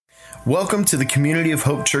Welcome to the Community of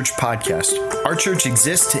Hope Church podcast. Our church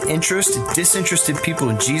exists to interest disinterested people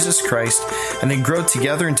in Jesus Christ and then grow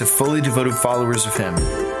together into fully devoted followers of Him.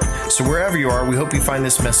 So wherever you are, we hope you find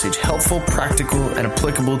this message helpful, practical, and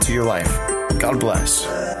applicable to your life. God bless.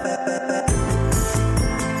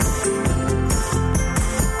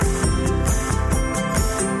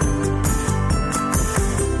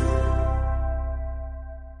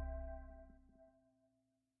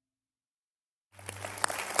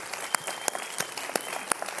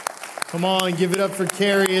 Come on, give it up for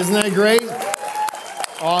Carrie. Isn't that great?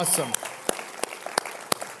 Awesome.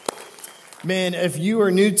 Man, if you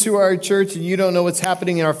are new to our church and you don't know what's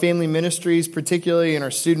happening in our family ministries, particularly in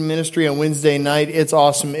our student ministry on Wednesday night, it's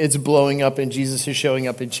awesome. It's blowing up and Jesus is showing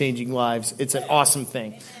up and changing lives. It's an awesome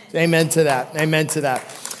thing. Amen to that. Amen to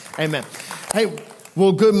that. Amen. Hey,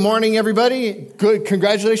 well, good morning, everybody. Good.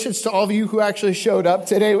 Congratulations to all of you who actually showed up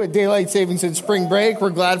today with daylight savings and spring break. We're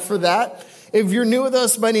glad for that. If you're new with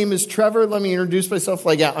us, my name is Trevor. Let me introduce myself.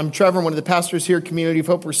 I'm Trevor, one of the pastors here at Community of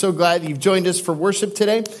Hope. We're so glad that you've joined us for worship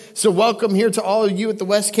today. So welcome here to all of you at the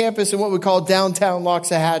West Campus and what we call downtown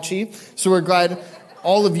Loxahatchee. So we're glad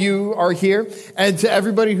all of you are here. And to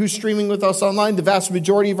everybody who's streaming with us online, the vast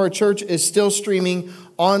majority of our church is still streaming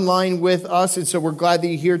online with us. And so we're glad that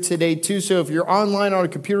you're here today too. So if you're online on a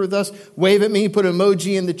computer with us, wave at me, put an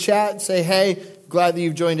emoji in the chat, say, hey, glad that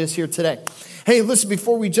you've joined us here today. Hey, listen,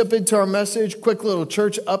 before we jump into our message, quick little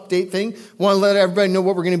church update thing. Want to let everybody know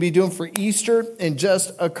what we're going to be doing for Easter in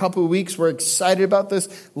just a couple of weeks. We're excited about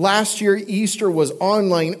this. Last year, Easter was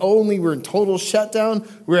online only. We're in total shutdown.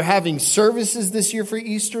 We're having services this year for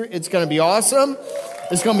Easter. It's going to be awesome.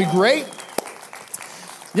 It's going to be great.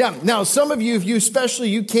 Yeah. Now, some of you, if you especially,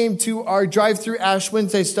 you came to our drive-through Ash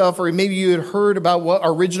Wednesday stuff, or maybe you had heard about what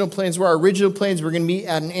our original plans were. Our original plans were going to meet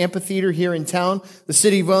at an amphitheater here in town. The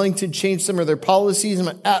city of Wellington changed some of their policies.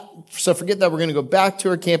 So forget that. We're going to go back to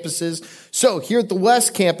our campuses. So here at the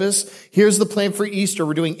West Campus, here's the plan for Easter.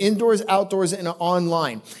 We're doing indoors, outdoors, and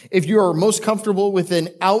online. If you are most comfortable with an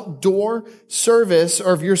outdoor service,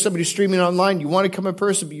 or if you're somebody streaming online, you want to come in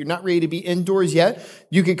person, but you're not ready to be indoors yet,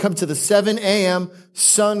 you can come to the 7 a.m.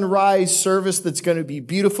 sunrise service that's going to be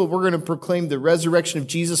beautiful. We're going to proclaim the resurrection of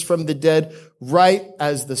Jesus from the dead right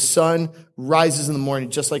as the sun rises in the morning,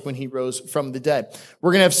 just like when he rose from the dead.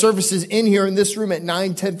 We're going to have services in here in this room at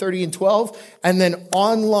 9, 10:30, and 12. And then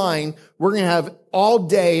online, we're going to have all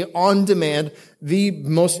day on demand, the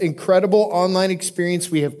most incredible online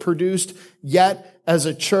experience we have produced yet. As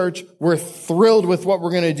a church, we're thrilled with what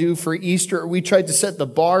we're going to do for Easter. We tried to set the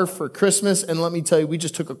bar for Christmas, and let me tell you, we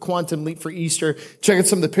just took a quantum leap for Easter. Check out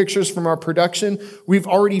some of the pictures from our production. We've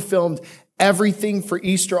already filmed everything for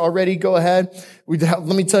Easter already. Go ahead. Let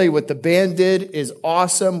me tell you, what the band did is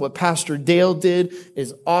awesome. What Pastor Dale did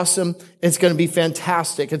is awesome. It's going to be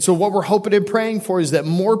fantastic. And so what we're hoping and praying for is that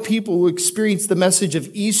more people will experience the message of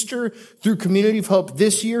Easter through Community of Hope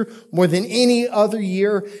this year more than any other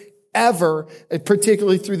year ever,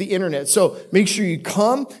 particularly through the internet. So make sure you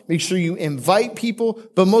come, make sure you invite people,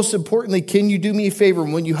 but most importantly, can you do me a favor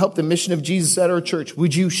when you help the mission of Jesus at our church?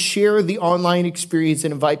 Would you share the online experience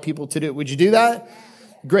and invite people to do it? Would you do that?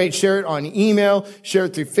 Great. Share it on email, share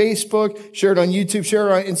it through Facebook, share it on YouTube, share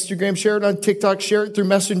it on Instagram, share it on TikTok, share it through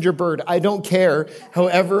Messenger Bird. I don't care.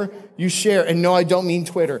 However you share. And no, I don't mean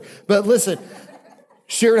Twitter. But listen,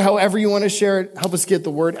 share it however you want to share it. Help us get the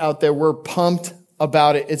word out there. We're pumped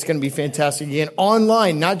about it. It's going to be fantastic. Again,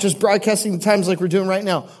 online, not just broadcasting the times like we're doing right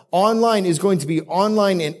now. Online is going to be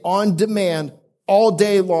online and on demand all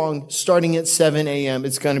day long, starting at 7 a.m.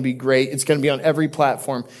 It's going to be great. It's going to be on every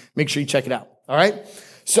platform. Make sure you check it out. All right.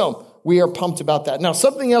 So we are pumped about that. Now,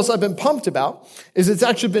 something else I've been pumped about is it's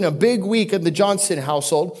actually been a big week in the Johnson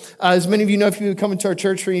household. As many of you know, if you've come into our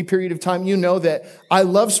church for any period of time, you know that I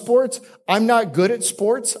love sports. I'm not good at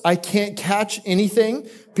sports. I can't catch anything.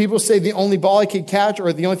 People say the only ball I can catch,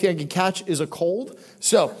 or the only thing I can catch, is a cold.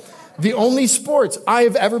 So the only sports I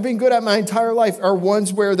have ever been good at my entire life are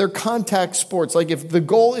ones where they're contact sports. Like if the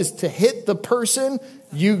goal is to hit the person,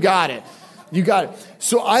 you got it. You got it.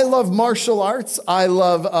 So I love martial arts. I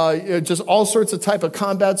love just all sorts of type of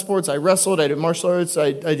combat sports. I wrestled. I did martial arts.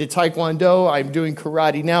 I did taekwondo. I'm doing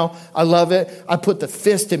karate now. I love it. I put the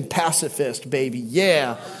fist in pacifist, baby.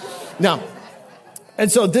 Yeah. Now,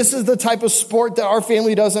 and so this is the type of sport that our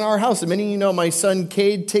family does in our house. And many of you know my son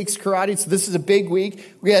Cade takes karate. So this is a big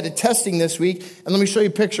week. We had a testing this week. And let me show you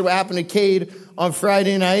a picture of what happened to Cade on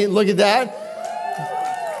Friday night. Look at that.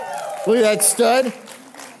 Look at that stud.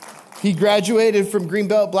 He graduated from green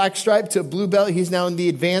belt, black stripe to blue belt. He's now in the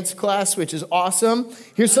advanced class, which is awesome.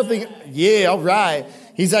 Here's something. Yeah, all right.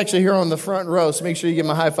 He's actually here on the front row, so make sure you give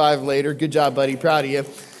him a high five later. Good job, buddy. Proud of you.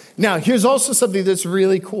 Now, here's also something that's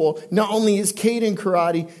really cool. Not only is Kate in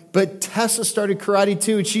karate, but Tessa started karate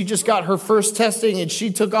too, and she just got her first testing, and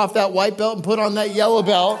she took off that white belt and put on that yellow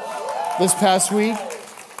belt this past week.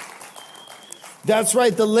 That's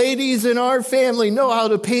right. The ladies in our family know how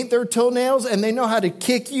to paint their toenails, and they know how to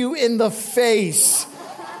kick you in the face.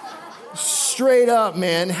 Straight up,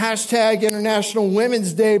 man. Hashtag International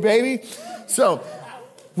Women's Day, baby. So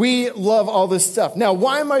we love all this stuff. Now,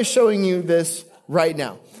 why am I showing you this right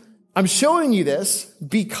now? I'm showing you this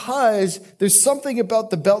because there's something about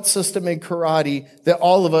the belt system in karate that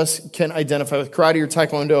all of us can identify with. Karate or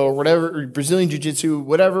taekwondo or whatever, or Brazilian jiu-jitsu,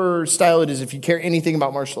 whatever style it is, if you care anything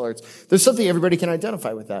about martial arts, there's something everybody can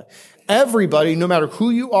identify with that. Everybody, no matter who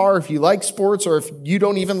you are, if you like sports or if you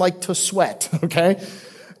don't even like to sweat, okay?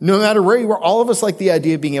 No matter where you are, all of us like the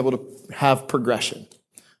idea of being able to have progression,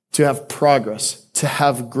 to have progress, to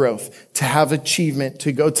have growth, to have achievement,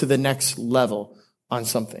 to go to the next level on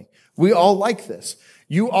something. We all like this.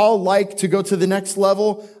 You all like to go to the next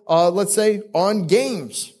level, let's say, on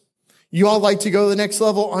games. You all like to go to the next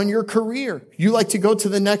level on your career. You like to go to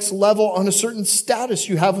the next level on a certain status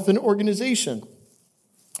you have with an organization.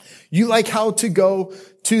 You like how to go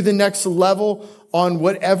to the next level on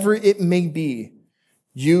whatever it may be.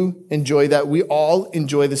 You enjoy that. We all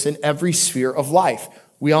enjoy this in every sphere of life.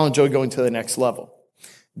 We all enjoy going to the next level.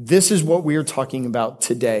 This is what we are talking about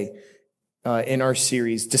today. In our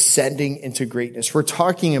series, Descending into Greatness. We're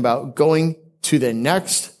talking about going to the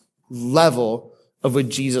next level of what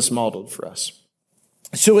Jesus modeled for us.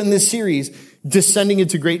 So in this series, Descending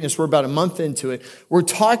into Greatness, we're about a month into it. We're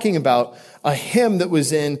talking about a hymn that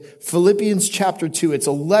was in Philippians chapter 2. It's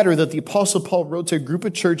a letter that the Apostle Paul wrote to a group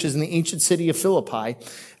of churches in the ancient city of Philippi.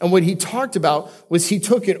 And what he talked about was he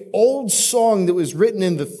took an old song that was written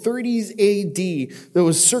in the 30s AD that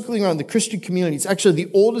was circling around the Christian community. It's actually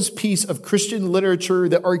the oldest piece of Christian literature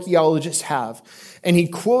that archaeologists have. And he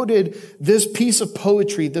quoted this piece of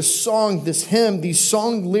poetry, this song, this hymn, these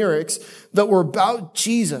song lyrics that were about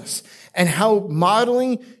Jesus and how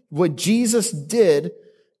modeling what Jesus did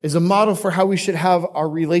is a model for how we should have our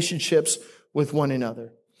relationships with one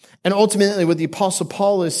another. And ultimately, what the Apostle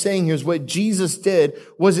Paul is saying here is what Jesus did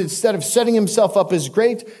was instead of setting himself up as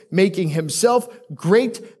great, making himself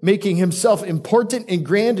great, making himself important and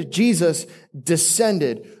grand, Jesus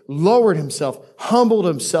descended, lowered himself, humbled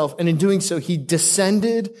himself, and in doing so, he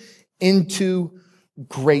descended into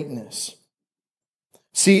greatness.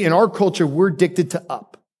 See, in our culture, we're addicted to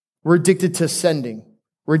up. We're addicted to ascending.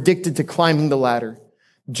 We're addicted to climbing the ladder.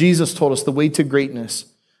 Jesus told us the way to greatness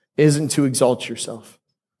isn't to exalt yourself,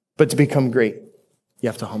 but to become great, you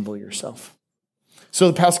have to humble yourself. So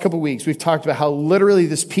the past couple of weeks, we've talked about how literally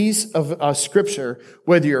this piece of scripture,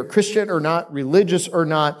 whether you're a Christian or not, religious or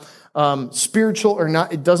not, spiritual or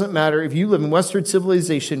not, it doesn't matter. If you live in Western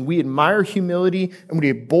civilization, we admire humility and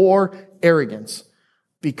we abhor arrogance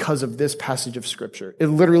because of this passage of scripture. It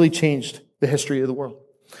literally changed the history of the world.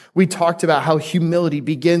 We talked about how humility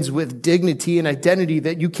begins with dignity and identity,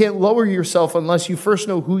 that you can't lower yourself unless you first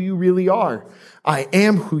know who you really are. I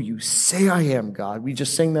am who you say I am, God. We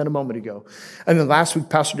just sang that a moment ago. And then last week,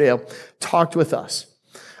 Pastor Dale talked with us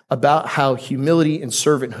about how humility and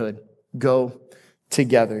servanthood go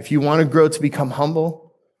together. If you want to grow to become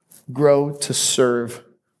humble, grow to serve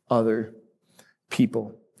other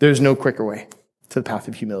people. There's no quicker way to the path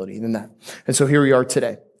of humility than that. And so here we are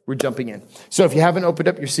today. We're jumping in. So if you haven't opened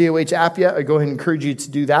up your COH app yet, I go ahead and encourage you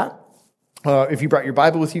to do that. If you brought your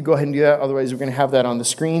Bible with you, go ahead and do that. Otherwise, we're going to have that on the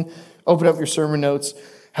screen. Open up your sermon notes.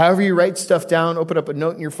 However you write stuff down, open up a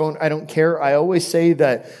note in your phone. I don't care. I always say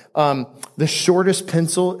that the shortest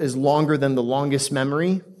pencil is longer than the longest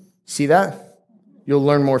memory. See that? You'll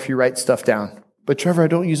learn more if you write stuff down. But Trevor, I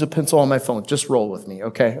don't use a pencil on my phone. Just roll with me,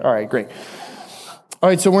 okay? All right, great. All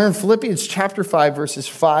right, so we're in Philippians chapter 5, verses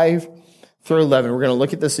 5 through 11. We're going to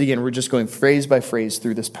look at this again. We're just going phrase by phrase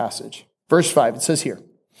through this passage. Verse 5, it says here,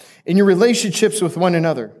 in your relationships with one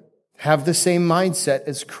another, have the same mindset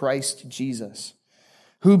as Christ Jesus,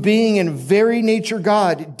 who being in very nature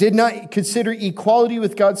God, did not consider equality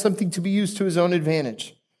with God something to be used to his own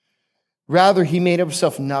advantage. Rather, he made of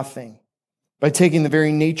himself nothing by taking the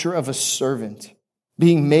very nature of a servant,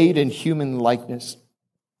 being made in human likeness,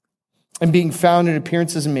 and being found in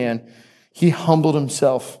appearance as a man, he humbled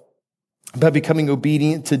himself by becoming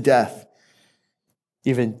obedient to death,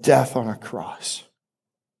 even death on a cross.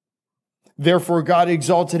 Therefore, God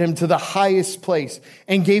exalted him to the highest place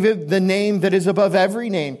and gave him the name that is above every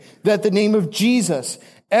name, that the name of Jesus,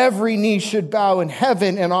 every knee should bow in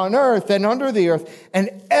heaven and on earth and under the earth, and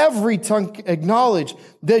every tongue acknowledge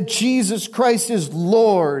that Jesus Christ is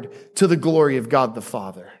Lord, to the glory of God the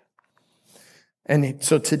Father. And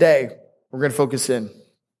so today, we're going to focus in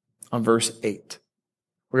on verse 8.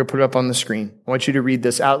 We're going to put it up on the screen. I want you to read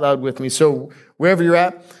this out loud with me. So wherever you're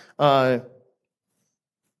at, don't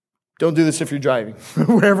do this if you're driving.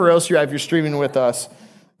 Wherever else you're at, if you're streaming with us,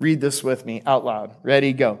 read this with me out loud.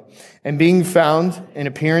 Ready, go. And being found in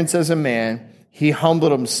appearance as a man, he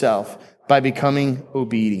humbled himself by becoming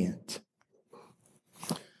obedient.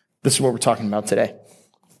 This is what we're talking about today.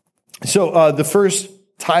 So the first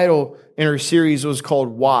title in our series was called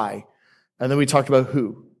Why. And then we talked about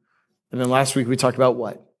who. And then last week we talked about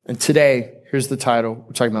what. And today, here's the title.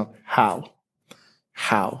 We're talking about how.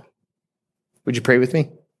 How. Would you pray with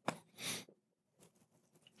me?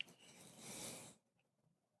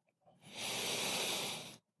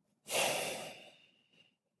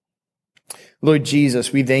 Lord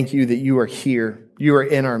Jesus, we thank you that you are here. You are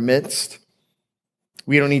in our midst.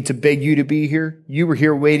 We don't need to beg you to be here. You were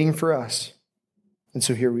here waiting for us. And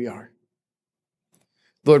so here we are.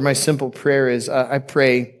 Lord, my simple prayer is, I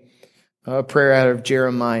pray a prayer out of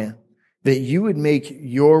Jeremiah, that you would make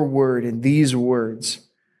your word and these words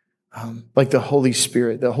like the Holy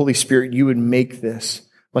Spirit. The Holy Spirit, you would make this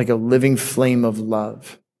like a living flame of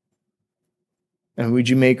love. And would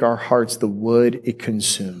you make our hearts the wood it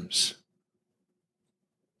consumes?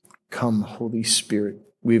 Come, Holy Spirit.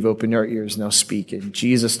 We've opened our ears. Now speak. In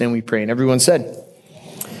Jesus' name we pray. And everyone said,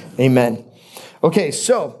 amen. Okay,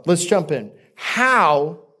 so let's jump in.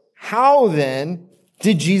 How then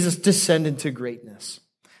did Jesus descend into greatness?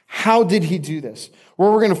 How did he do this?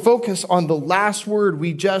 Well, we're going to focus on the last word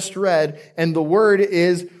we just read, and the word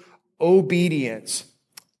is obedience.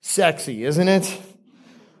 Sexy, isn't it?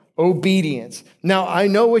 Obedience. Now, I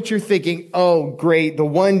know what you're thinking. Oh, great. The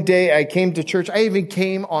one day I came to church, I even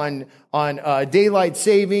came on daylight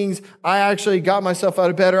savings. I actually got myself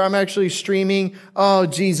out of bed, or I'm actually streaming. Oh,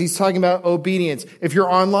 geez, he's talking about obedience. If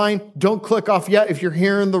you're online, don't click off yet. If you're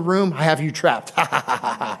here in the room, I have you trapped.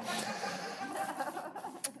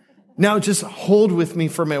 Now, just hold with me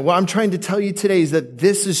for a minute. What I'm trying to tell you today is that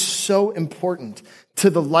this is so important to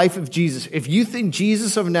the life of Jesus. If you think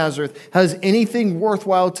Jesus of Nazareth has anything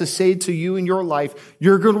worthwhile to say to you in your life,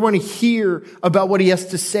 you're going to want to hear about what he has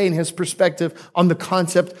to say in his perspective on the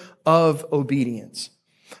concept of obedience.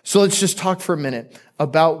 So let's just talk for a minute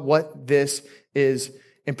about what this is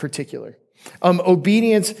in particular.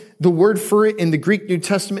 Obedience, the word for it in the Greek New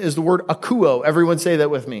Testament is the word akuo. Everyone say that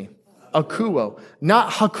with me. Akuo.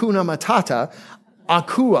 Not hakuna matata,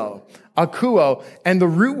 akuo. Akuo. And the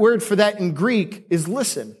root word for that in Greek is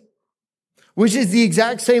listen, which is the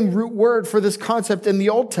exact same root word for this concept in the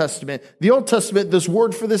Old Testament. The Old Testament, this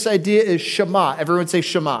word for this idea is shema. Everyone say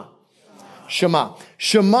shema. Shema.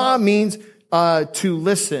 Shema means to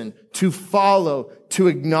listen, to follow, to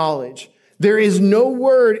acknowledge. There is no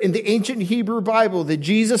word in the ancient Hebrew Bible that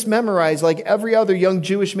Jesus memorized like every other young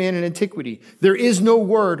Jewish man in antiquity. There is no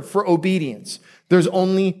word for obedience. There's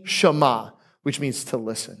only shema, which means to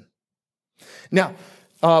listen. Now,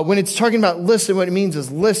 when it's talking about listen, what it means is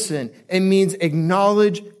listen. It means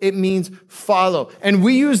acknowledge. It means follow. And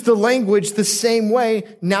we use the language the same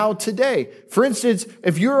way now today. For instance,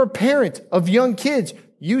 if you're a parent of young kids,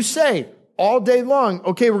 you say all day long,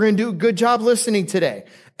 okay, we're going to do a good job listening today.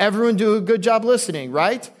 Everyone do a good job listening,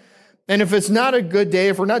 right? And if it's not a good day,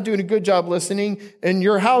 if we're not doing a good job listening, in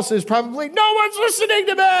your house is probably, no one's listening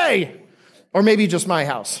to me. Or maybe just my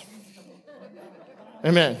house.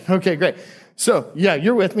 Amen. Okay, great. So, yeah,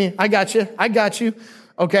 you're with me. I got you.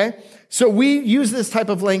 Okay? So we use this type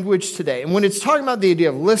of language today. And when it's talking about the idea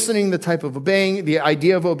of listening, the type of obeying, the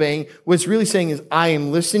idea of obeying, what it's really saying is, I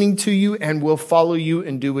am listening to you and will follow you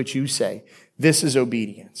and do what you say. This is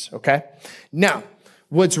obedience. Okay? Now,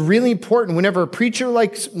 what's really important, whenever a preacher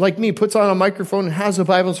like me puts on a microphone and has a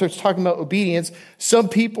Bible and starts talking about obedience, some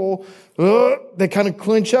people, they kind of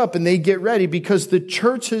clinch up and they get ready because the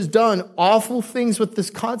church has done awful things with this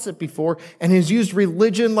concept before and has used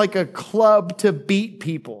religion like a club to beat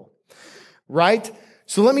people, right?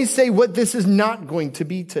 So let me say what this is not going to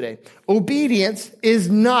be today. Obedience is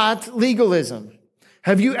not legalism.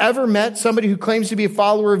 Have you ever met somebody who claims to be a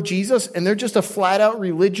follower of Jesus and they're just a flat out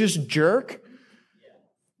religious jerk?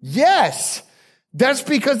 Yes, that's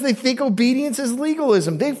because they think obedience is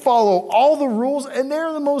legalism. They follow all the rules and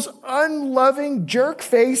they're the most unloving jerk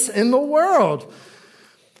face in the world.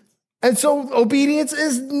 And so obedience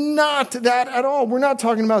is not that at all. We're not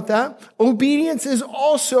talking about that. Obedience is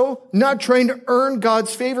also not trying to earn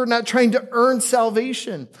God's favor, not trying to earn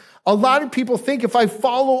salvation. A lot of people think if I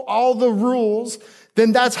follow all the rules,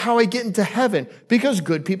 then that's how I get into heaven, because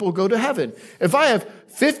good people go to heaven. If I have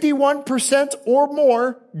 51% or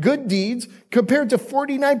more good deeds compared to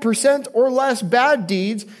 49% or less bad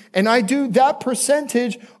deeds, and I do that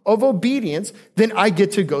percentage of obedience, then I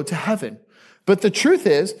get to go to heaven. But the truth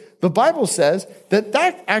is, the Bible says that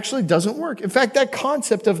that actually doesn't work. In fact, that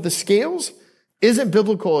concept of the scales isn't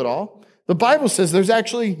biblical at all. The Bible says there's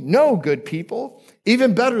actually no good people.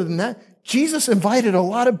 Even better than that, Jesus invited a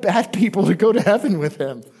lot of bad people to go to heaven with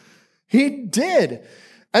him. He did.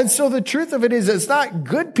 And so the truth of it is, it's not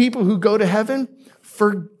good people who go to heaven.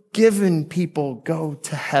 Forgiven people go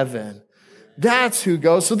to heaven. That's who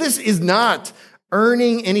goes. So this is not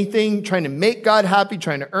earning anything, trying to make God happy,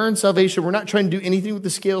 trying to earn salvation. We're not trying to do anything with the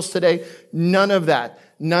scales today. None of that.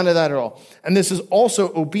 None of that at all. And this is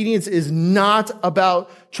also, obedience is not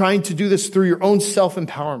about trying to do this through your own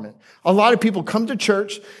self-empowerment. A lot of people come to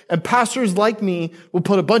church, and pastors like me will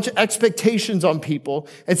put a bunch of expectations on people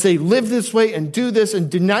and say, live this way and do this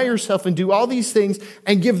and deny yourself and do all these things,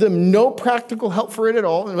 and give them no practical help for it at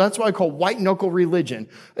all. And that's what I call white knuckle religion.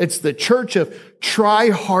 It's the church of try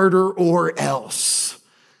harder or else.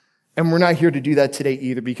 And we're not here to do that today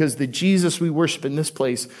either, because the Jesus we worship in this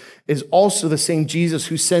place is also the same Jesus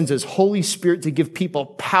who sends his Holy Spirit to give people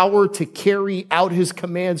power to carry out his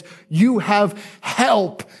commands. You have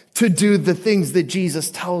help to do the things that Jesus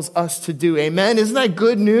tells us to do. Amen? Isn't that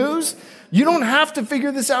good news? You don't have to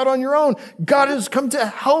figure this out on your own. God has come to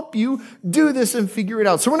help you do this and figure it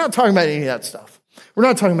out. So we're not talking about any of that stuff. We're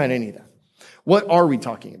not talking about any of that. What are we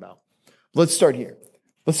talking about? Let's start here.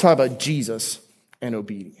 Let's talk about Jesus and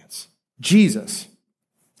obedience. Jesus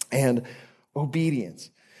and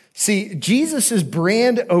obedience. See, Jesus'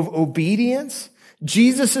 brand of obedience,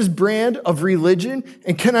 Jesus' brand of religion,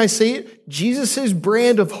 and can I say it? Jesus'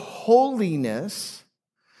 brand of holiness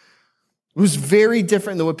was very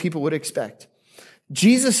different than what people would expect.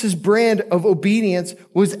 Jesus' brand of obedience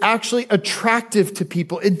was actually attractive to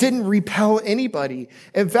people. It didn't repel anybody.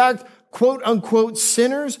 In fact, quote unquote,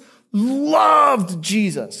 sinners loved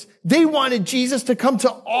Jesus. They wanted Jesus to come to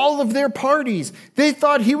all of their parties. They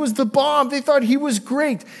thought he was the bomb. They thought he was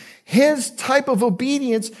great. His type of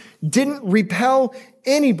obedience didn't repel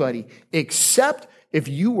anybody, except if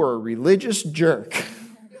you were a religious jerk.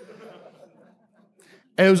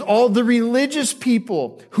 And it was all the religious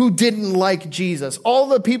people who didn't like Jesus. All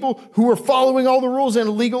the people who were following all the rules in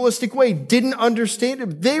a legalistic way didn't understand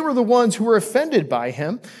him. They were the ones who were offended by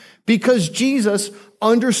him, because Jesus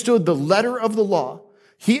understood the letter of the law.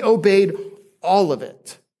 He obeyed all of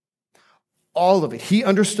it. All of it. He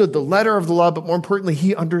understood the letter of the law, but more importantly,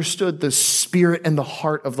 he understood the spirit and the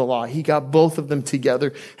heart of the law. He got both of them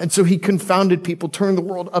together. And so he confounded people, turned the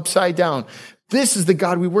world upside down. This is the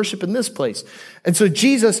God we worship in this place. And so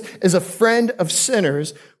Jesus is a friend of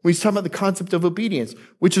sinners when he's talking about the concept of obedience,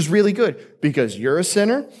 which is really good because you're a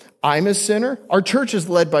sinner. I'm a sinner. Our church is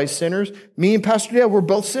led by sinners. Me and Pastor Dale, we're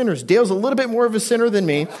both sinners. Dale's a little bit more of a sinner than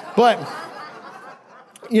me, but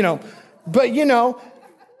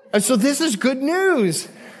and so this is good news,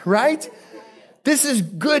 right? This is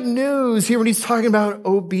good news here when he's talking about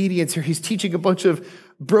obedience here. He's teaching a bunch of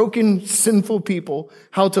broken, sinful people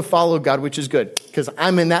how to follow God, which is good because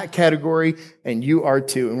I'm in that category and you are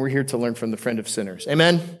too. And we're here to learn from the friend of sinners.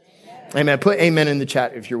 Amen? Amen. Put amen in the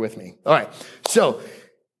chat if you're with me. All right. So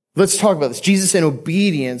let's talk about this. Jesus and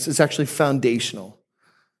obedience is actually foundational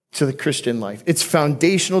to the Christian life. It's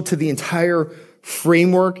foundational to the entire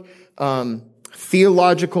framework,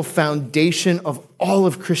 theological foundation of all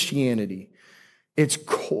of Christianity. It's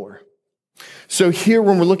core. So here,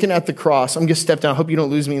 when we're looking at the cross, I'm going to step down. I hope you don't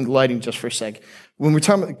lose me in the lighting just for a sec. When we're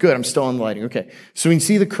talking about, good, I'm still on the lighting. Okay. So we can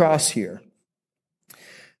see the cross here.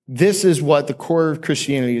 This is what the core of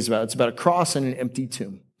Christianity is about. It's about a cross and an empty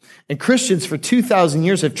tomb. And Christians for 2,000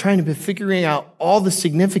 years have tried to be figuring out all the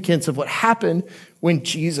significance of what happened when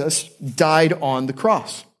Jesus died on the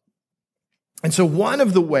cross. And so one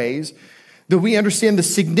of the ways that we understand the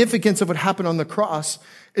significance of what happened on the cross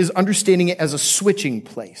is understanding it as a switching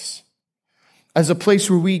place, as a place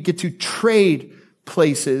where we get to trade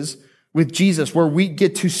places with Jesus, where we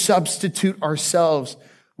get to substitute ourselves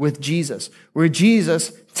with Jesus, where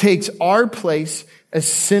Jesus takes our place as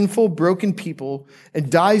sinful, broken people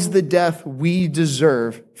and dies the death we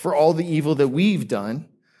deserve for all the evil that we've done,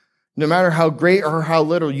 no matter how great or how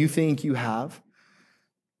little you think you have.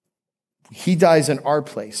 He dies in our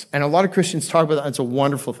place. And a lot of Christians talk about that. It's a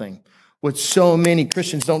wonderful thing. What so many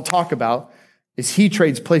Christians don't talk about is he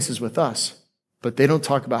trades places with us, but they don't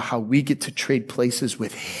talk about how we get to trade places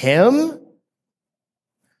with him.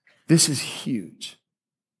 This is huge.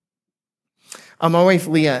 My wife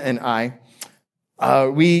Leah and I,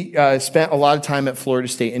 we spent a lot of time at Florida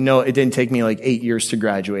State. And no, it didn't take me like 8 years to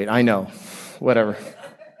graduate. I know, whatever.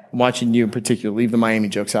 I'm watching you in particular. Leave the Miami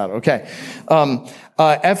jokes out. Okay.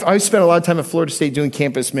 I spent a lot of time at Florida State doing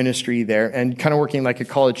campus ministry there and kind of working like a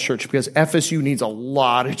college church because FSU needs a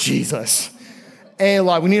lot of Jesus. We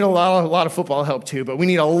need a lot of football help too, but we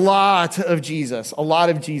need a lot of Jesus.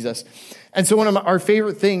 And so one of our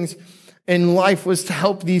favorite things in life was to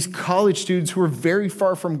help these college students who are very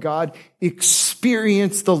far from God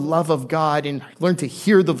experience the love of God and learn to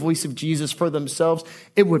hear the voice of Jesus for themselves.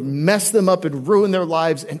 It would mess them up and ruin their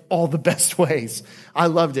lives in all the best ways. I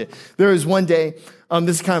loved it. There was one day,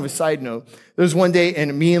 this is kind of a side note. There was one day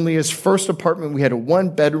in me and Leah's first apartment, we had a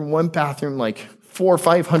 1-bedroom, 1-bathroom, like 400 or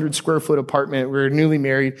 500 square foot apartment. We were newly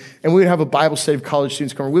married, and we would have a Bible study of college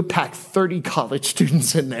students coming. We'd pack 30 college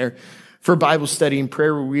students in there for Bible study and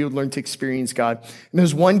prayer where we would learn to experience God. And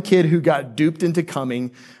there's one kid who got duped into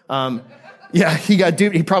coming. He got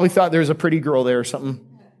duped. He probably thought there was a pretty girl there or something.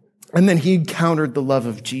 And then he encountered the love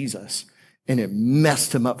of Jesus, and it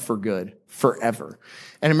messed him up for good, forever.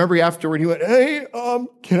 And I remember afterward, he went, "Hey,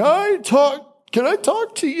 can I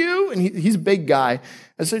talk to you?" And he's a big guy.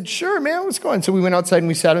 I said, "Sure, man, what's going on?" So we went outside and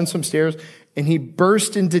we sat on some stairs, and he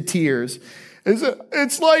burst into tears.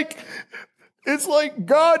 It's like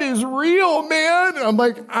God is real, man. And I'm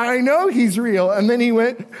like, "I know he's real." And then he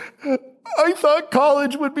went, "I thought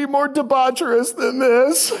college would be more debaucherous than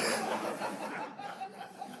this."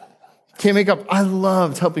 Can't make up. I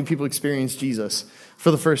loved helping people experience Jesus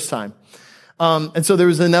for the first time. And so there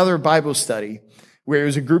was another Bible study where it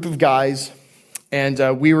was a group of guys,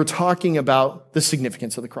 and we were talking about the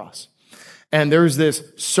significance of the cross. And there was this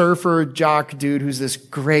surfer jock dude who's this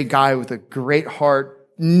great guy with a great heart,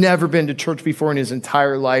 never been to church before in his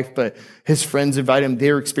entire life, but his friends invited him.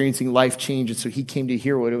 They were experiencing life change, and so he came to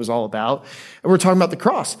hear what it was all about. And we're talking about the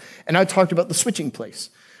cross. And I talked about the switching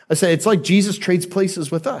place. I said, it's like Jesus trades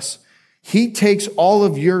places with us. He takes all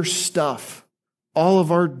of your stuff, all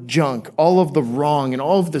of our junk, all of the wrong, and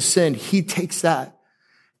all of the sin. He takes that.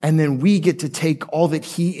 And then we get to take all that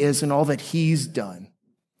he is and all that he's done.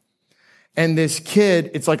 And this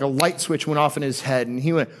kid, it's like a light switch went off in his head, and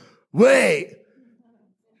he went, wait.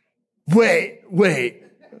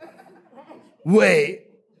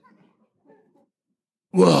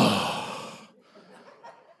 Whoa.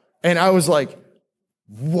 And I was like,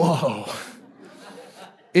 whoa,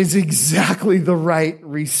 is exactly the right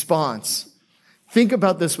response. Think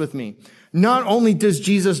about this with me. Not only does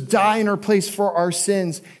Jesus die in our place for our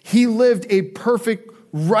sins, he lived a perfect,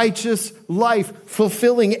 righteous life,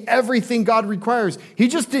 fulfilling everything God requires. He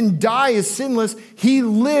just didn't die as sinless. He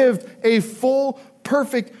lived a full,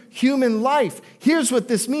 perfect human life. Here's what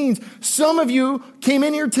this means. Some of you came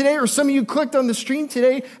in here today, or some of you clicked on the stream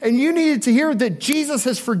today, and you needed to hear that Jesus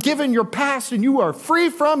has forgiven your past and you are free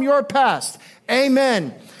from your past.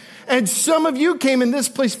 Amen. And some of you came in this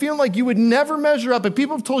place feeling like you would never measure up, and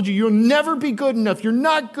people have told you you'll never be good enough. You're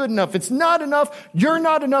not good enough. It's not enough. You're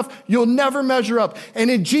not enough. You'll never measure up.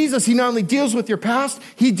 And in Jesus, he not only deals with your past,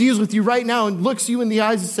 he deals with you right now and looks you in the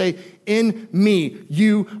eyes and say, in me,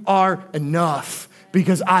 you are enough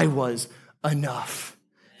because I was enough.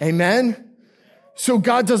 Amen. So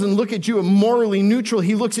God doesn't look at you morally neutral.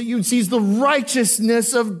 He looks at you and sees the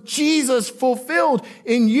righteousness of Jesus fulfilled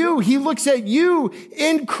in you. He looks at you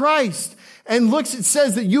in Christ and it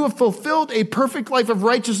says that you have fulfilled a perfect life of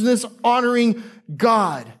righteousness, honoring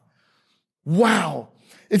God. Wow.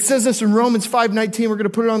 It says this in Romans 5:19. We're going to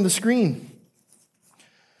put it on the screen.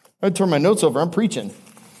 I turn my notes over. I'm preaching.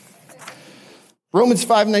 Romans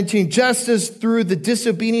 5:19, just as through the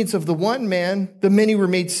disobedience of the one man, the many were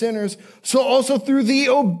made sinners, so also through the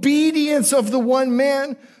obedience of the one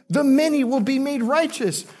man, the many will be made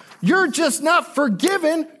righteous. You're just not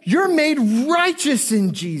forgiven. You're made righteous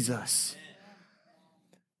in Jesus.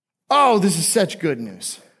 Oh, this is such good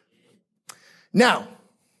news. Now,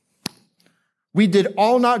 we did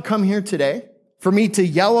all not come here today for me to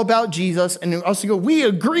yell about Jesus and us to go, we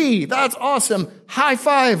agree, that's awesome, high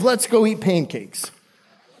five, let's go eat pancakes.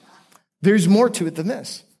 There's more to it than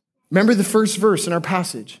this. Remember the first verse in our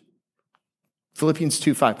passage, Philippians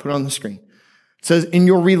 2:5, put it on the screen. It says, in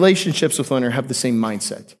your relationships with one another, have the same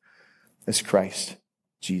mindset as Christ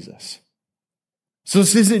Jesus. So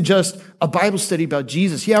this isn't just a Bible study about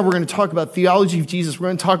Jesus. Yeah, we're going to talk about theology of Jesus. We're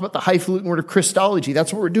going to talk about the highfalutin word of Christology.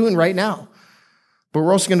 That's what we're doing right now. But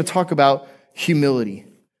we're also going to talk about humility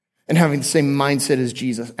and having the same mindset as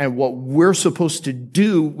Jesus and what we're supposed to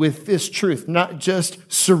do with this truth, not just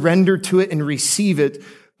surrender to it and receive it,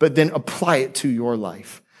 but then apply it to your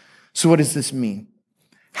life. So what does this mean?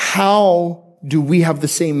 How do we have the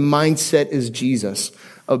same mindset as Jesus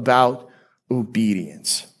about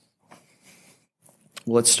obedience?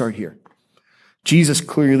 Well, let's start here. Jesus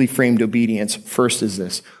clearly framed obedience. First is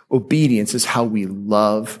this: obedience is how we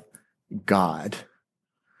love God.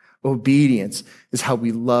 Obedience is how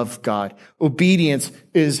we love God. Obedience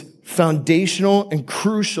is foundational and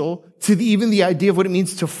crucial to even the idea of what it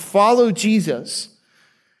means to follow Jesus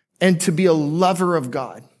and to be a lover of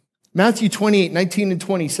God. Matthew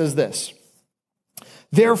 28:19-20 says this: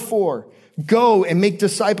 "Therefore, go and make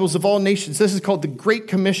disciples of all nations." This is called the Great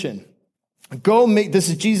Commission. This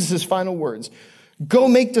is Jesus' final words. "Go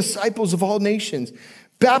make disciples of all nations,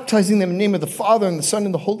 baptizing them in the name of the Father and the Son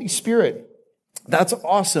and the Holy Spirit." That's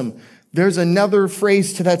awesome. There's another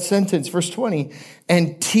phrase to that sentence, verse 20,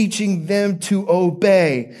 "and teaching them to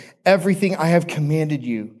obey everything I have commanded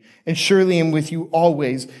you. And surely I am with you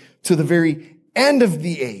always to the very end of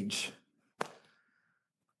the age."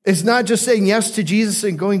 It's not just saying yes to Jesus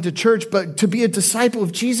and going to church, but to be a disciple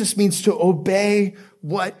of Jesus means to obey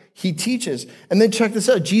what he teaches. And then check this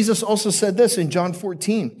out. Jesus also said this in John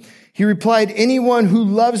 14. He replied, "Anyone who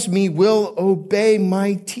loves me will obey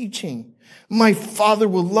my teaching. My Father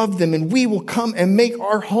will love them, and we will come and make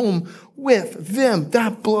our home with them."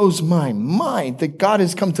 That blows my mind that God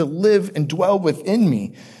has come to live and dwell within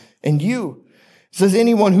me and you. It says,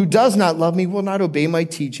 "Anyone who does not love me will not obey my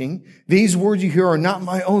teaching. These words you hear are not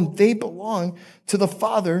my own. They belong to the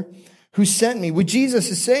Father who sent me." What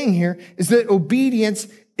Jesus is saying here is that obedience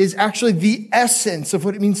is actually the essence of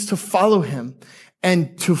what it means to follow him.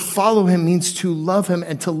 And to follow him means to love him,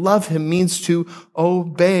 and to love him means to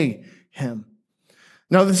obey him.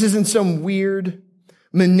 Now, this isn't some weird,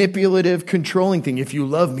 manipulative, controlling thing. If you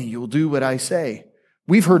love me, you'll do what I say.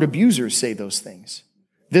 We've heard abusers say those things.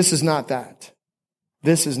 This is not that.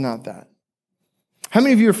 This is not that. How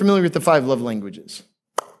many of you are familiar with the 5 love languages?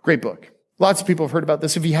 Great book. Lots of people have heard about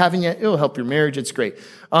this. If you haven't yet, it'll help your marriage. It's great.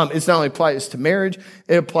 It's not only applies to marriage,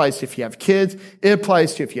 it applies to if you have kids, it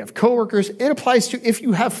applies to if you have coworkers, it applies to if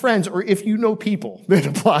you have friends or if you know people. It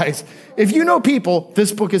applies. If you know people,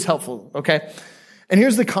 this book is helpful, okay? And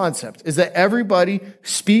here's the concept, is that everybody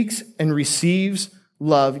speaks and receives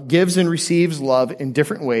love, gives and receives love in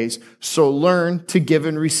different ways. So learn to give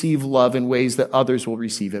and receive love in ways that others will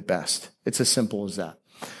receive it best. It's as simple as that.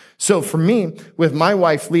 So for me, with my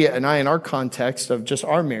wife, Leah, and I, in our context of just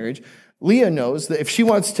our marriage, Leah knows that if she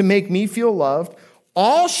wants to make me feel loved,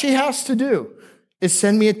 all she has to do is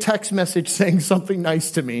send me a text message saying something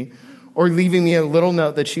nice to me or leaving me a little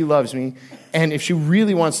note that she loves me. And if she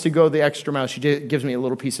really wants to go the extra mile, she gives me a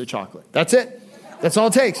little piece of chocolate. That's it. That's all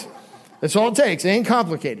it takes. That's all it takes. It ain't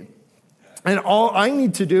complicated. And all I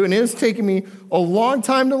need to do, and it's taken me a long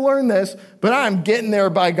time to learn this, but I'm getting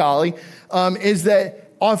there by golly, is that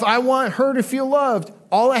if I want her to feel loved,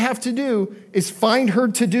 all I have to do is find her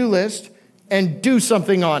to-do list and do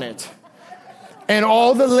something on it. And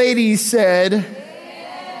all the ladies said,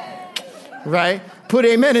 amen. Right? Put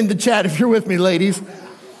amen in the chat if you're with me, ladies.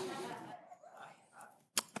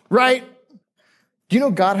 Right? Do you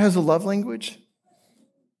know God has a love language?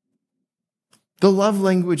 The love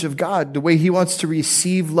language of God, the way he wants to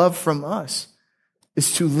receive love from us,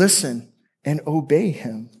 is to listen and obey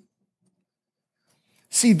him.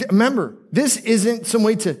 See, remember, this isn't some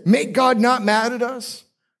way to make God not mad at us.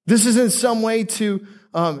 This isn't some way to,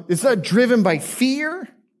 it's not driven by fear.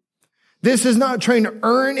 This is not trying to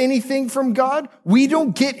earn anything from God. We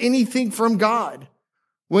don't get anything from God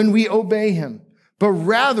when we obey him. But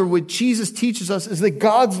rather, what Jesus teaches us is that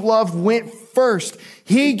God's love went first.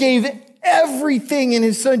 He gave everything in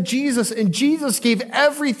his son Jesus, and Jesus gave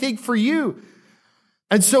everything for you.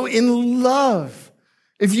 And so in love,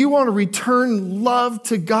 if you want to return love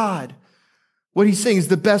to God, what he's saying is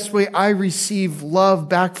the best way I receive love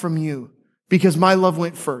back from you, because my love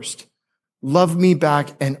went first. Love me back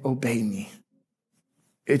and obey me.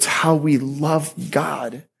 It's how we love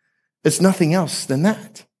God. It's nothing else than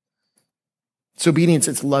that. It's obedience.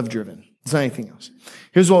 It's love-driven. It's not anything else.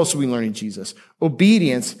 Here's what else we learn in Jesus.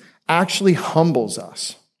 Obedience actually humbles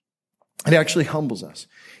us. It actually humbles us.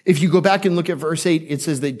 If you go back and look at verse 8, it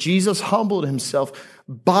says that Jesus humbled himself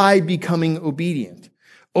by becoming obedient.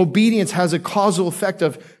 Obedience has a causal effect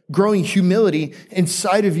of growing humility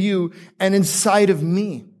inside of you and inside of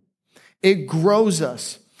me. It grows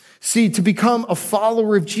us. See, to become a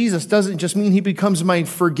follower of Jesus doesn't just mean he becomes my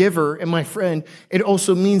forgiver and my friend. It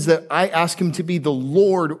also means that I ask him to be the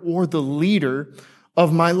Lord or the leader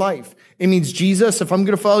of my life. It means, Jesus, if I'm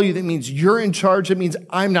going to follow you, that means you're in charge. It means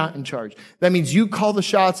I'm not in charge. That means you call the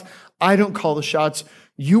shots. I don't call the shots.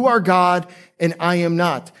 You are God and I am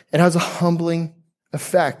not. It has a humbling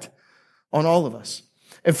effect on all of us.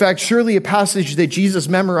 In fact, surely a passage that Jesus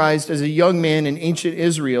memorized as a young man in ancient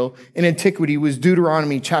Israel in antiquity was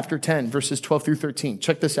Deuteronomy chapter 10, verses 12 through 13.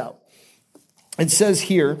 Check this out. It says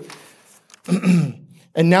here,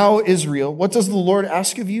 and now Israel, what does the Lord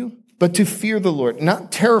ask of you? But to fear the Lord,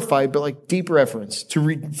 not terrified, but like deep reverence,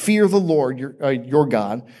 to fear the Lord, your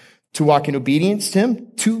God, to walk in obedience to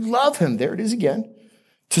him, to love him. There it is again.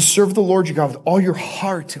 To serve the Lord your God with all your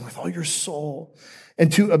heart and with all your soul,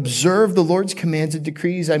 and to observe the Lord's commands and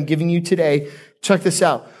decrees I'm giving you today. Check this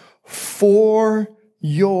out. For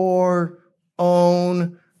your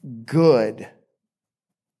own good.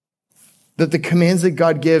 That the commands that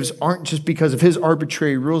God gives aren't just because of his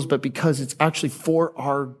arbitrary rules, but because it's actually for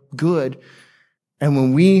our good. And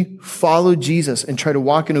when we follow Jesus and try to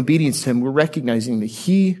walk in obedience to him, we're recognizing that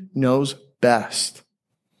he knows best.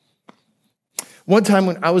 One time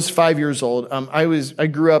when I was 5 years old, I was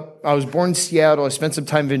born in Seattle. I spent some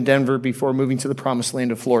time in Denver before moving to the promised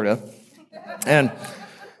land of Florida. And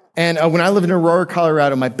when I lived in Aurora,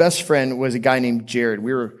 Colorado, my best friend was a guy named Jared.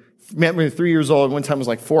 We met when we were 3 years old. One time I was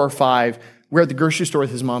like 4 or 5. We were at the grocery store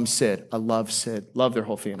with his mom, Sid. I love Sid. Love their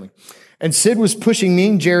whole family. And Sid was pushing me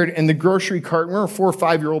and Jared in the grocery cart. We were 4 or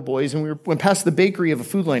 5-year-old boys, and we went past the bakery of a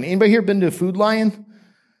Food Lion. Anybody here been to a Food Lion?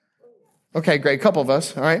 Okay, great. A couple of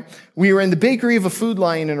us. All right. We were in the bakery of a Food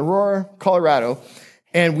Lion in Aurora, Colorado,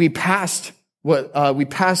 and we passed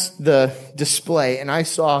the display, and I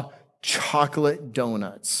saw chocolate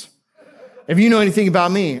donuts. If you know anything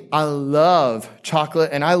about me, I love chocolate,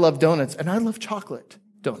 and I love donuts, and I love chocolate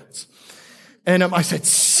donuts. And I said,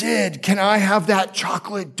 Sid, can I have that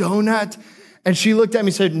chocolate donut? And she looked at me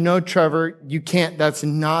and said, no, Trevor, you can't. That's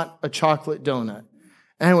not a chocolate donut.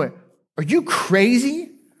 And I went, are you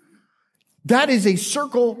crazy? That is a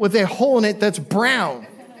circle with a hole in it that's brown.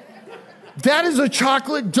 That is a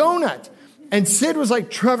chocolate donut. And Sid was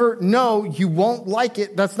like, Trevor, no, you won't like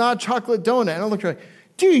it. That's not a chocolate donut. And I looked at her like,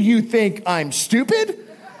 do you think I'm stupid?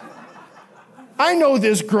 I know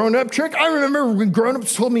this grown-up trick. I remember when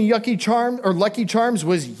grown-ups told me Lucky Charms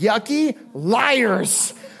was yucky.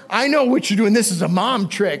 Liars. I know what you're doing. This is a mom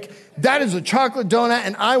trick. That is a chocolate donut,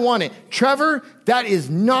 and I want it. Trevor, that is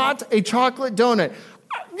not a chocolate donut.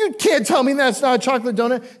 You can't tell me that's not a chocolate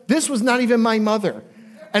donut. This was not even my mother.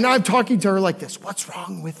 And I'm talking to her like this. What's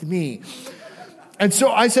wrong with me? And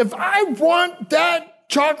so I said, I want that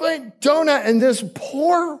chocolate donut. And this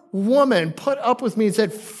poor woman put up with me and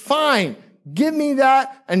said, fine, give me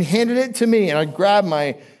that, and handed it to me. And I grabbed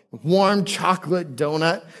my warm chocolate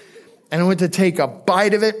donut and I went to take a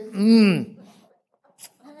bite of it. And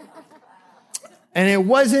it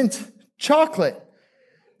wasn't chocolate.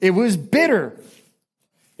 It was bitter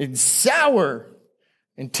and sour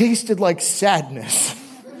and tasted like sadness.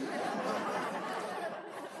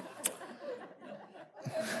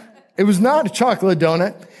 It was not a chocolate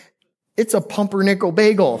donut. It's a pumpernickel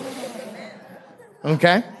bagel.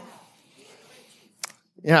 Okay?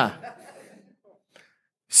 Yeah.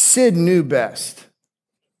 Sid knew best.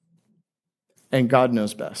 And God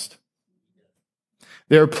knows best.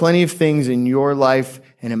 There are plenty of things in your life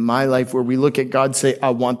and in my life where we look at God and say,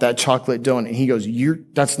 I want that chocolate donut. And he goes,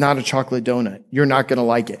 that's not a chocolate donut. You're not going to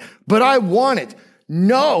like it. But I want it.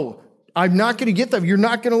 No, I'm not going to get that. You're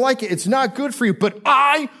not going to like it. It's not good for you. But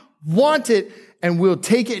I want it. And we'll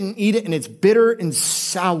take it and eat it. And it's bitter and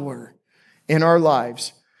sour in our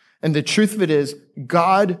lives. And the truth of it is,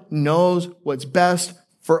 God knows what's best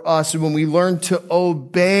for us. And when we learn to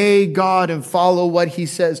obey God and follow what he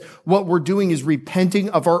says, what we're doing is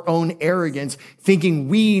repenting of our own arrogance, thinking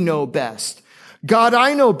we know best. God,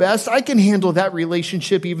 I know best. I can handle that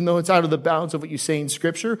relationship even though it's out of the bounds of what you say in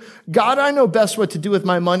scripture. God, I know best what to do with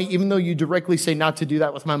my money even though you directly say not to do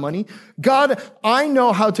that with my money. God, I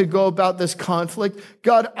know how to go about this conflict.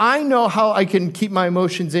 God, I know how I can keep my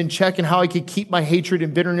emotions in check and how I can keep my hatred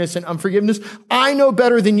and bitterness and unforgiveness. I know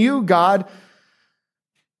better than you, God.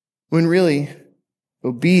 When really,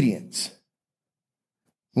 obedience,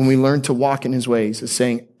 when we learn to walk in his ways, is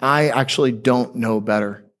saying, I actually don't know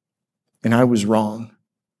better. And I was wrong.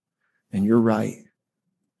 And you're right.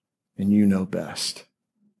 And you know best.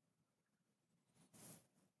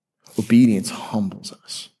 Obedience humbles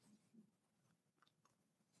us.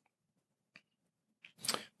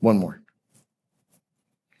 One more.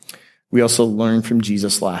 We also learn from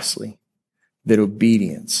Jesus, lastly, that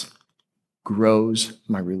obedience grows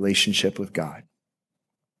my relationship with God.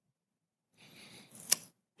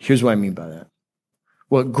 Here's what I mean by that.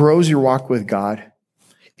 What grows your walk with God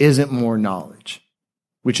isn't more knowledge,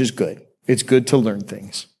 which is good. It's good to learn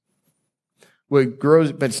things. What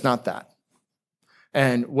grows, but it's not that.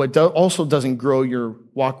 And what also doesn't grow your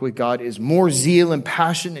walk with God is more zeal and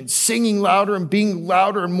passion and singing louder and being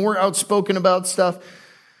louder and more outspoken about stuff. I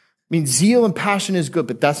mean, zeal and passion is good,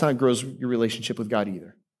 but that's not what grows your relationship with God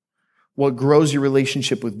either. What grows your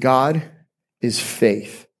relationship with God is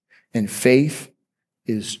faith, and faith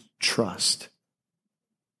is trust.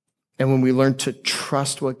 And when we learn to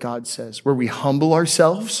trust what God says, where we humble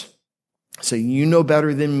ourselves, say, you know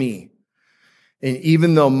better than me. And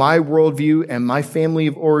even though my worldview and my family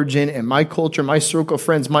of origin and my culture, my circle of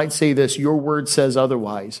friends might say this, your word says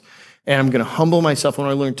otherwise. And I'm going to humble myself when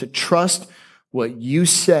I learn to trust what you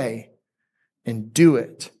say and do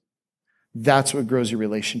it. That's what grows your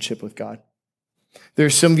relationship with God.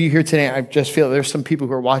 There's some of you here today, I just feel there's some people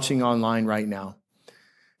who are watching online right now,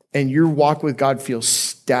 and your walk with God feels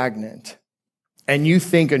stagnant. And you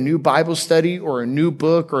think a new Bible study or a new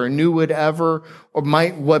book or a new whatever or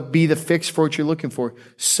might what be the fix for what you're looking for.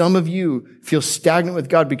 Some of you feel stagnant with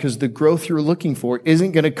God because the growth you're looking for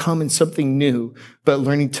isn't going to come in something new, but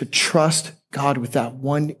learning to trust God with that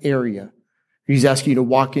one area. He's asking you to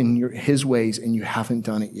walk in his ways and you haven't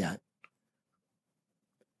done it yet.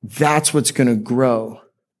 That's what's going to grow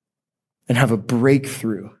and have a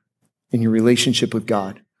breakthrough in your relationship with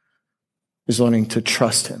God, is learning to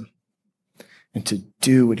trust him and to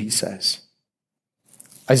do what he says.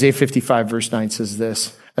 Isaiah 55 verse 9 says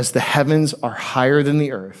this, as the heavens are higher than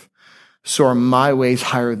the earth, so are my ways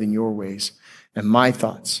higher than your ways, and my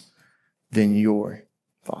thoughts than your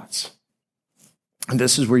thoughts. And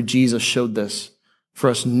this is where Jesus showed this for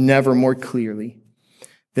us never more clearly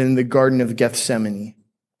than in the Garden of Gethsemane,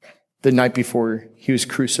 the night before he was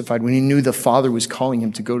crucified, when he knew the Father was calling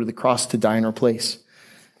him to go to the cross to die in our place.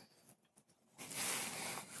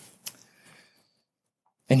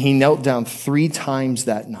 And he knelt down 3 times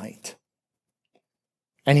that night.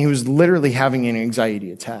 And he was literally having an anxiety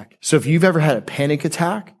attack. So if you've ever had a panic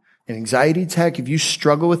attack, an anxiety attack, if you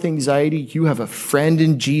struggle with anxiety, you have a friend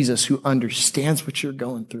in Jesus who understands what you're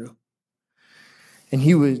going through. And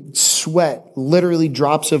he would sweat literally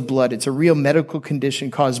drops of blood. It's a real medical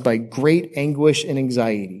condition caused by great anguish and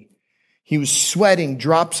anxiety. He was sweating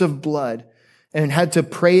drops of blood and had to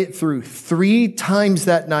pray it through 3 times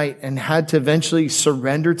that night and had to eventually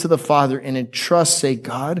surrender to the Father and in trust say,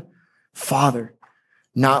 God, Father,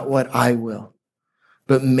 not what I will,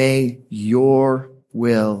 but may your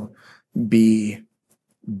will be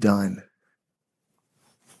done.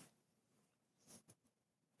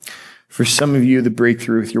 For some of you, the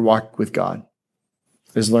breakthrough with your walk with God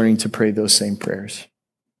is learning to pray those same prayers.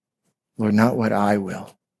 Lord, not what I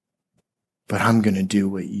will, but I'm going to do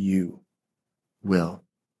what you will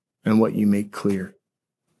and what you make clear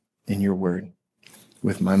in your word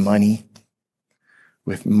with my money,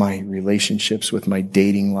 with my relationships, with my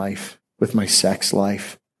dating life, with my sex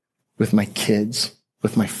life, with my kids,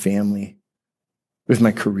 with my family, with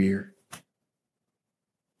my career.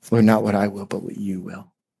 Lord, not what I will, but what you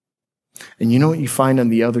will. And you know what you find on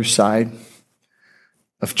the other side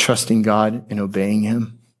of trusting God and obeying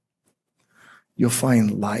him? You'll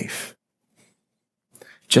find life.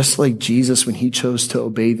 Just like Jesus, when he chose to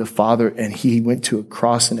obey the Father and he went to a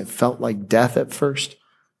cross and it felt like death at first,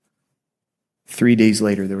 3 days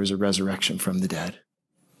later, there was a resurrection from the dead.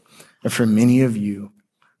 And for many of you,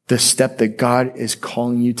 the step that God is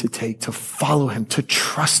calling you to take, to follow him, to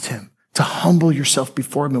trust him, to humble yourself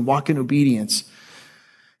before him and walk in obedience,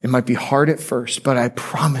 it might be hard at first, but I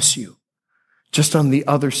promise you, just on the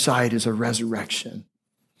other side is a resurrection.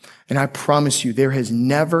 And I promise you, there has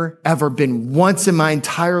never, ever been once in my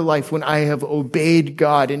entire life when I have obeyed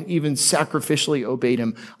God and even sacrificially obeyed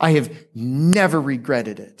him, I have never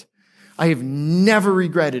regretted it. I have never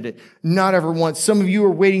regretted it. Not ever once. Some of you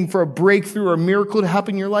are waiting for a breakthrough or a miracle to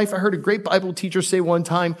happen in your life. I heard a great Bible teacher say one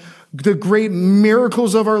time, the great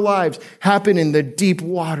miracles of our lives happen in the deep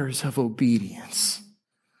waters of obedience.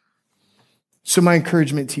 So my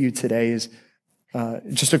encouragement to you today is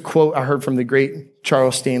just a quote I heard from the great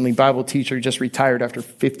Charles Stanley, Bible teacher, just retired after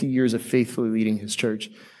 50 years of faithfully leading his church.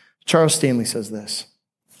 Charles Stanley says this,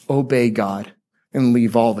 obey God and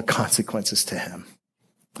leave all the consequences to him.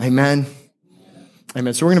 Amen.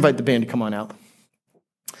 Amen. So we're going to invite the band to come on out.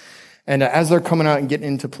 And as they're coming out and getting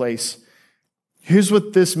into place, here's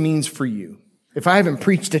what this means for you. If I haven't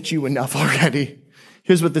preached at you enough already,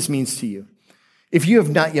 here's what this means to you. If you have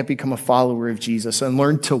not yet become a follower of Jesus and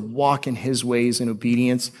learned to walk in his ways in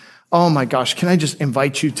obedience, oh my gosh, can I just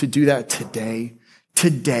invite you to do that today?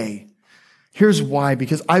 Today. Here's why,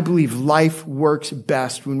 because I believe life works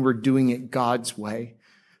best when we're doing it God's way.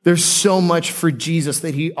 There's so much for Jesus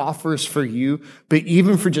that he offers for you, but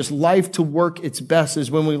even for just life to work its best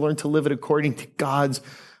is when we learn to live it according to God's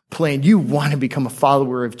plan. You want to become a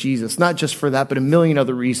follower of Jesus, not just for that, but a million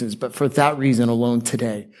other reasons, but for that reason alone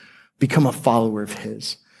today. Become a follower of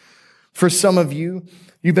his. For some of you,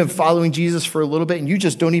 you've been following Jesus for a little bit and you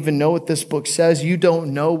just don't even know what this book says. You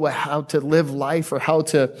don't know how to live life or how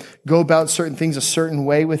to go about certain things a certain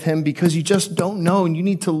way with him because you just don't know, and you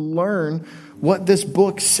need to learn what this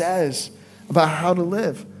book says about how to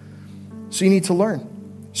live. So you need to learn.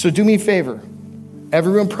 So do me a favor.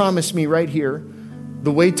 Everyone promise me right here,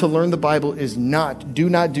 the way to learn the Bible is do not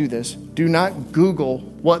do this. Do not Google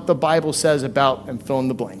what the Bible says about and fill in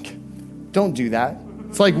the blank. Don't do that.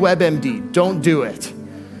 It's like WebMD. Don't do it.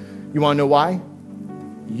 You want to know why?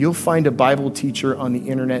 You'll find a Bible teacher on the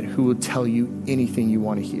internet who will tell you anything you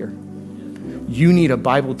want to hear. You need a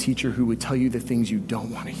Bible teacher who would tell you the things you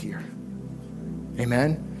don't want to hear.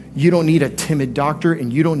 Amen? You don't need a timid doctor,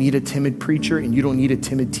 and you don't need a timid preacher, and you don't need a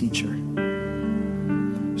timid teacher.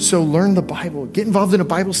 So learn the Bible. Get involved in a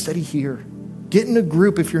Bible study here. Get in a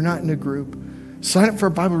group if you're not in a group. Sign up for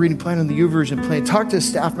a Bible reading plan on the YouVersion plan. Talk to a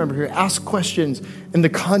staff member here. Ask questions in the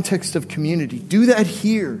context of community. Do that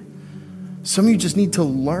here. Some of you just need to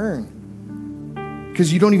learn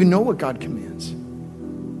because you don't even know what God commands.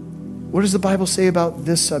 What does the Bible say about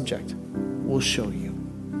this subject? We'll show you.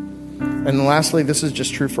 And then lastly, this is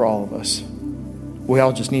just true for all of us. We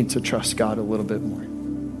all just need to trust God a little bit more.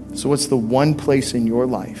 So what's the one place in your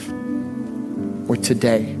life where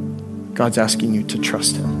today God's asking you to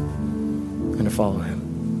trust him and to follow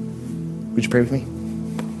him? Would you pray with me?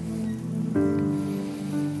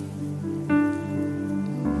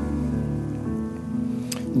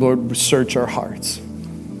 Lord, search our hearts.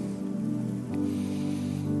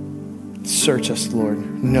 Search us,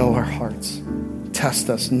 Lord. Know our hearts. Test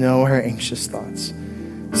us. Know our anxious thoughts.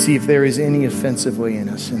 See if there is any offensive way in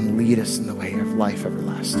us and lead us in the way of life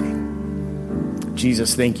everlasting.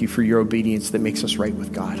 Jesus, thank you for your obedience that makes us right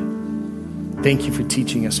with God. Thank you for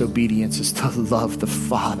teaching us obedience is to love the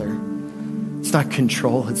Father. It's not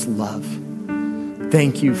control, it's love.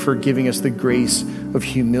 Thank you for giving us the grace of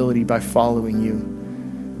humility by following you.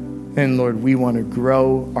 And Lord, we want to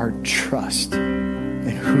grow our trust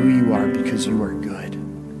in who you are because you are good.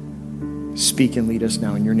 Speak and lead us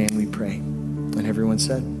now. In your name we pray. And everyone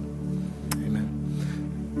said, amen.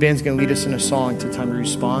 Van's going to lead us in a song to time to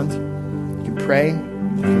respond. You can pray,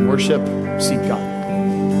 you can worship, seek God.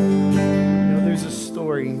 You know, there's a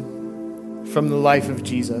story from the life of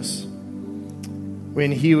Jesus.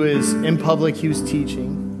 When he was in public, he was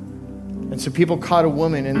teaching. And so people caught a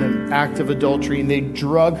woman in the act of adultery and they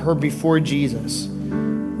drug her before Jesus,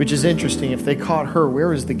 which is interesting. If they caught her, where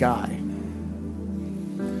was the guy?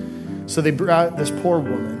 So they brought this poor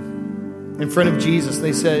woman in front of Jesus.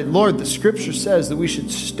 They said, Lord, the scripture says that we should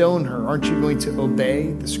stone her. Aren't you going to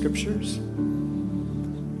obey the scriptures?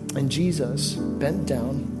 And Jesus bent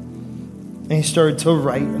down and he started to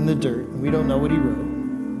write in the dirt. And we don't know what he wrote.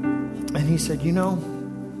 And he said,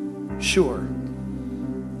 sure.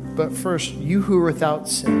 But first, you who are without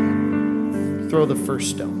sin, throw the first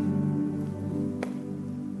stone.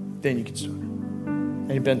 Then you can stone her.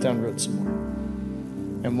 And he bent down and wrote some more.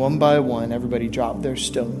 And one by one, everybody dropped their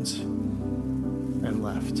stones and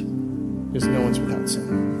left, because no one's without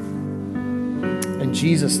sin. And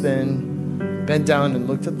Jesus then bent down and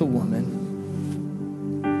looked at the woman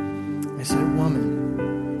and said,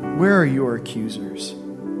 woman, where are your accusers?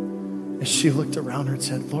 And she looked around her and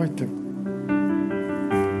said, Lord,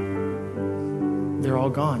 they're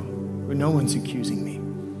all gone, but no one's accusing me.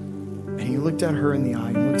 And he looked at her in the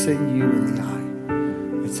eye and looks at you in the eye.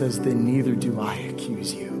 It says, then neither do I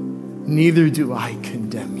accuse you. Neither do I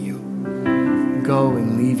condemn you. Go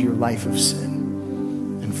and leave your life of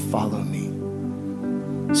sin and follow me.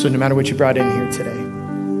 So no matter what you brought in here today,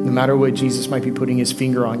 no matter what Jesus might be putting his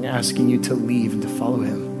finger on, asking you to leave and to follow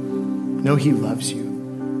him, know he loves you.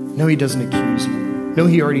 Know he doesn't accuse you. Know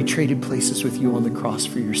he already traded places with you on the cross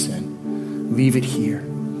for your sin. Leave it here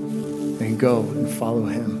and go and follow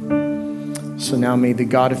him. So now may the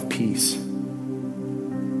God of peace,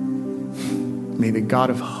 may the God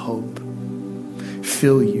of hope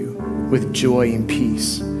fill you with joy and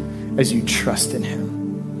peace as you trust in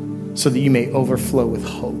him, so that you may overflow with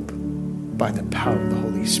hope by the power of the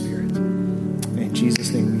Holy Spirit. In Jesus'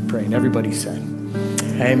 name we pray. And everybody said,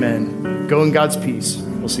 amen. Go in God's peace.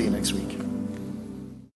 We'll see you next week.